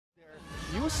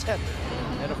setter.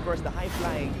 And of course, the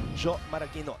high-flying Jo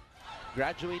Maraguinot.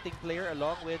 Graduating player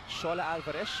along with Shola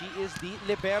Alvarez. She is the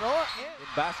libero in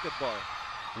basketball.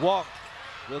 Wong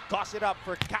will toss it up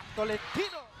for Cap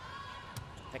Tolentino.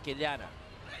 Aquiliana.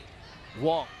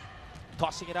 Wong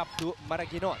tossing it up to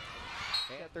Maraguinot.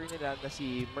 Setter nila na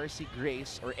si Mercy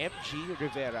Grace or MG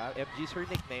Rivera, MG's her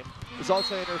nickname, is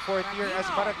also in her 4th year as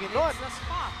Maraguinot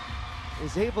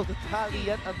is able to tally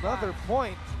yet another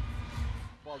point.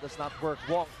 Ball does not work.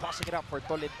 Wong tossing it up for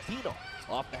Tolentino.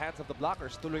 Off the hands of the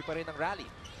blockers. Tuloy pa rin ang rally.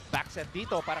 Back set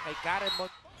dito para kay Karen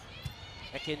Mon.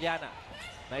 Aquiliana.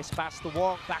 Nice pass to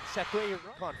Wong. Back set to a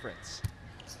conference.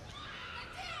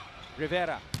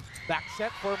 Rivera. Back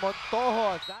set for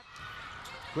Montojo. That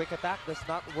quick attack does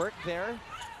not work there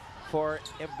for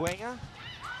Embuenga.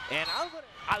 And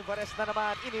Alvarez na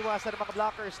naman. Iniwasan ng mga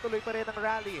blockers. Tuloy pa rin ang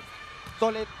rally.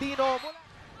 Tolentino mula.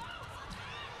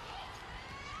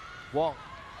 Wong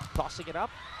tossing it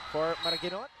up for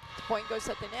Maraguinot. Point goes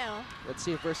sa Ateneo. Let's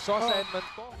see if Versosa and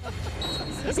Montojo.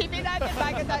 Isipin natin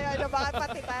bago tayo lumakat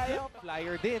pati tayo.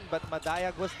 Flyer din, but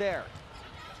Madayag was there.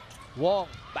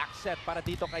 Wong, back set para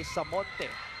dito kay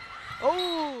Samonte.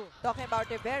 Oh! Talking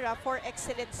about Rivera, 4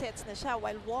 excellent sets na siya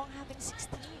while Wong having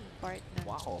 16 partner.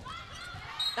 Wow.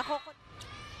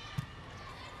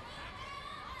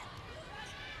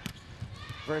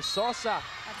 Versosa.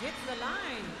 That hits the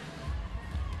line.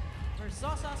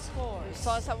 Versosa scores.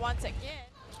 Versosa once again.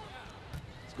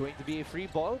 It's going to be a free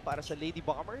ball para sa Lady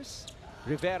Bombers.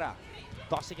 Rivera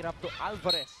tossing it up to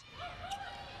Alvarez.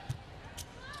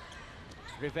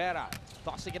 Rivera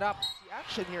tossing it up. The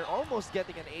action here, almost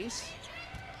getting an ace.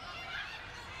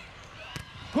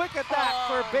 Quick attack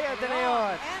for Bea De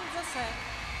Leon. And the set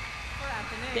for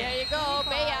Ateneo. There you go,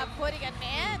 Bea putting an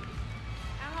end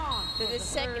And on to the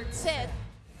second set.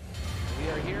 We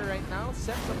are here right now,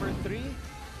 set number 3.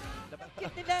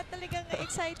 Nila talagang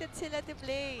excited sila to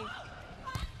play.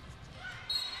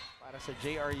 Para sa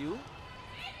JRU.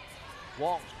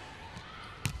 Wong.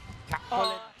 Cap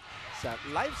sa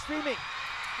live streaming.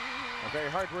 Very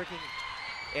hardworking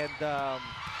and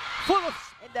full of...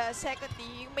 And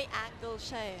secondly, yung may angle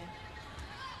siya eh.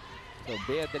 So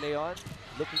Bea De Leon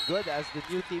looking good as the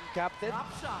new team captain drop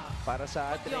shot. para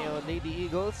sa Ateneo Lady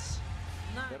Eagles.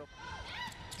 Pero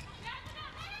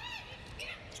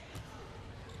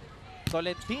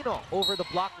Tolentino over the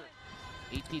blocker.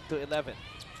 18-11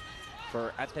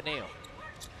 for Ateneo.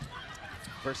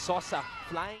 Versosa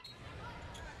flying.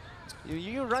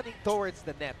 You're running towards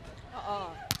the net.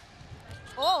 Oh!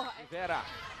 Rivera.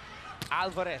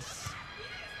 Alvarez.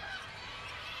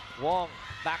 Wong.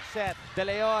 Back set. De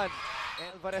Leon.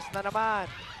 Alvarez na naman.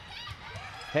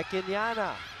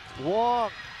 Aquiliana.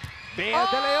 Wong. Bea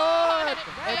De Leon.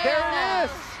 And there it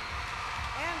is.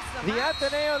 The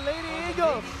Ateneo Lady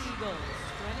Eagles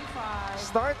 25.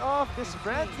 start off this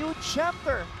brand new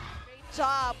chapter. Great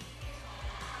job.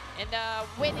 And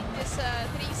winning this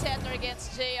 3-setter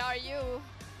against JRU.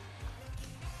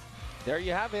 There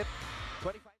you have it.